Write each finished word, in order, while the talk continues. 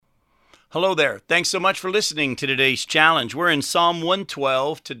Hello there. Thanks so much for listening to today's challenge. We're in Psalm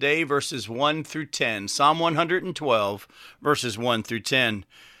 112 today, verses 1 through 10. Psalm 112, verses 1 through 10. It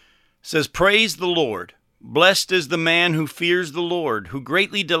says, "Praise the Lord. Blessed is the man who fears the Lord, who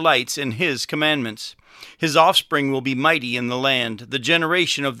greatly delights in his commandments. His offspring will be mighty in the land. The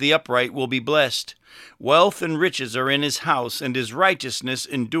generation of the upright will be blessed. Wealth and riches are in his house, and his righteousness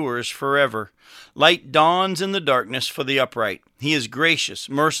endures forever. Light dawns in the darkness for the upright. He is gracious,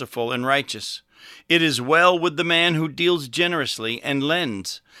 merciful, and righteous. It is well with the man who deals generously and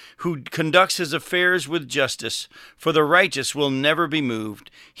lends, who conducts his affairs with justice, for the righteous will never be moved.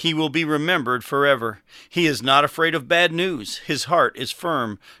 He will be remembered forever. He is not afraid of bad news. His heart is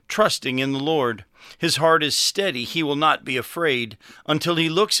firm, trusting in the Lord. His heart is steady. He will not be afraid until he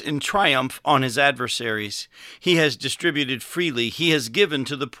looks in triumph on his adversaries. He has distributed freely. He has given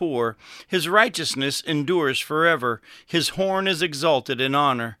to the poor. His righteousness endures forever. His horn is exalted in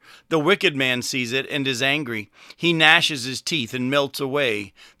honor. The wicked man sees it and is angry. He gnashes his teeth and melts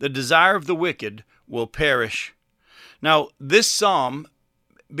away. The desire of the wicked will perish." Now, this psalm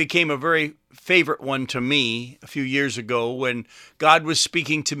became a very favorite one to me a few years ago when God was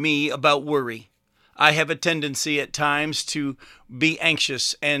speaking to me about worry. I have a tendency at times to be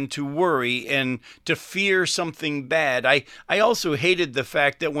anxious and to worry and to fear something bad. I also hated the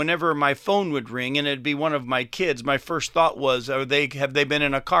fact that whenever my phone would ring and it'd be one of my kids, my first thought was, have they been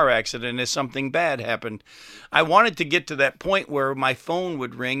in a car accident? Has something bad happened? I wanted to get to that point where my phone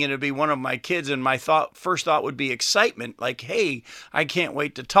would ring and it'd be one of my kids, and my first thought would be excitement, like, hey, I can't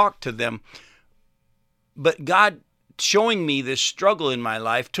wait to talk to them. But God showing me this struggle in my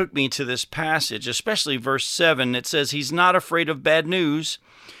life took me to this passage, especially verse 7. It says, "He's not afraid of bad news.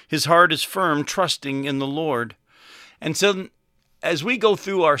 His heart is firm, trusting in the Lord." And so as we go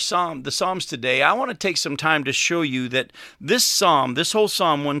through the Psalms today, I want to take some time to show you that this whole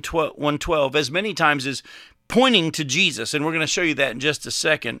Psalm 112, as many times is pointing to Jesus. And we're going to show you that in just a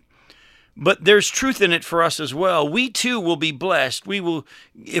second. But there's truth in it for us as well. We too will be blessed. We will,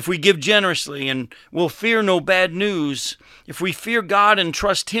 if we give generously, and will fear no bad news. If we fear God and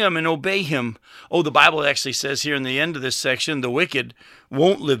trust Him and obey Him. Oh, the Bible actually says here in the end of this section, the wicked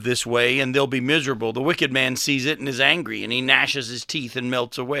won't live this way and they'll be miserable. The wicked man sees it and is angry, and he gnashes his teeth and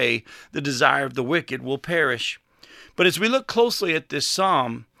melts away. The desire of the wicked will perish. But as we look closely at this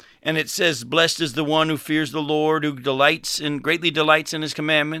psalm, and it says, "Blessed is the one who fears the Lord, who greatly delights in His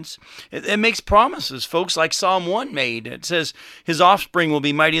commandments." It makes promises, folks, like Psalm 1 made. It says, "His offspring will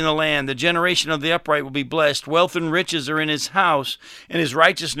be mighty in the land. The generation of the upright will be blessed. Wealth and riches are in His house, and His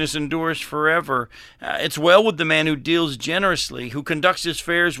righteousness endures forever. It's well with the man who deals generously, who conducts his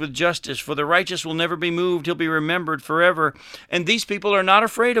affairs with justice. For the righteous will never be moved. He'll be remembered forever." And these people are not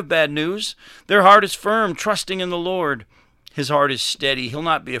afraid of bad news. Their heart is firm, trusting in the Lord. His heart is steady. He'll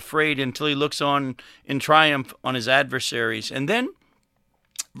not be afraid until he looks on in triumph on his adversaries. And then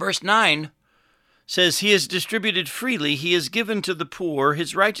verse 9 says, "He has distributed freely. He has given to the poor.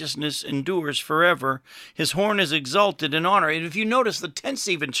 His righteousness endures forever. His horn is exalted in honor." And if you notice, the tense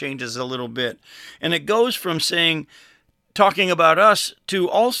even changes a little bit. And it goes from talking about us to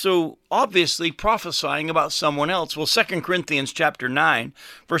also obviously prophesying about someone else. Well, 2 Corinthians chapter 9,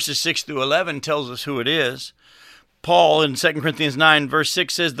 verses 6 through 11 tells us who it is. Paul in 2 Corinthians 9 verse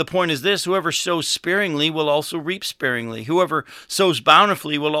 6 says, "The point is this, whoever sows sparingly will also reap sparingly. Whoever sows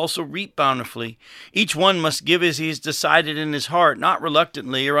bountifully will also reap bountifully. Each one must give as he has decided in his heart, not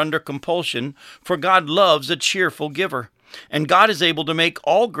reluctantly or under compulsion, for God loves a cheerful giver. And God is able to make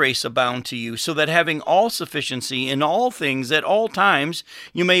all grace abound to you, so that having all sufficiency in all things at all times,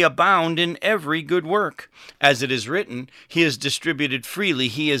 you may abound in every good work. As it is written, He has distributed freely,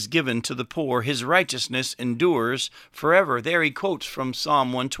 He has given to the poor. His righteousness endures forever." There he quotes from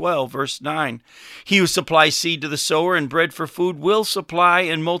Psalm 112, verse 9. "He who supplies seed to the sower and bread for food will supply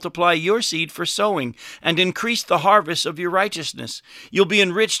and multiply your seed for sowing and increase the harvest of your righteousness. You'll be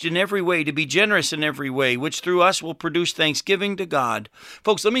enriched in every way, to be generous in every way, which through us will produce thanksgiving to God."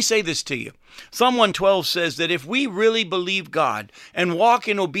 Folks, let me say this to you. Psalm 112 says that if we really believe God and walk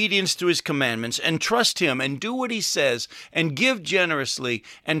in obedience to His commandments and trust Him and do what He says and give generously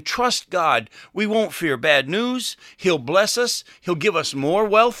and trust God, we won't fear bad news. He'll bless us. He'll give us more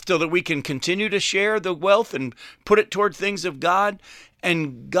wealth so that we can continue to share the wealth and put it toward things of God.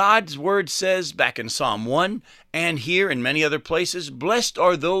 And God's word says back in Psalm 1 and here in many other places, blessed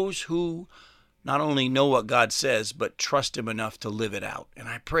are those who not only know what God says, but trust Him enough to live it out. And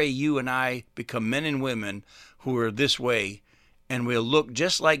I pray you and I become men and women who are this way, and we'll look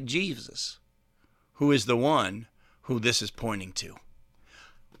just like Jesus, who is the one who this is pointing to.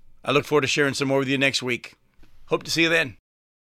 I look forward to sharing some more with you next week. Hope to see you then.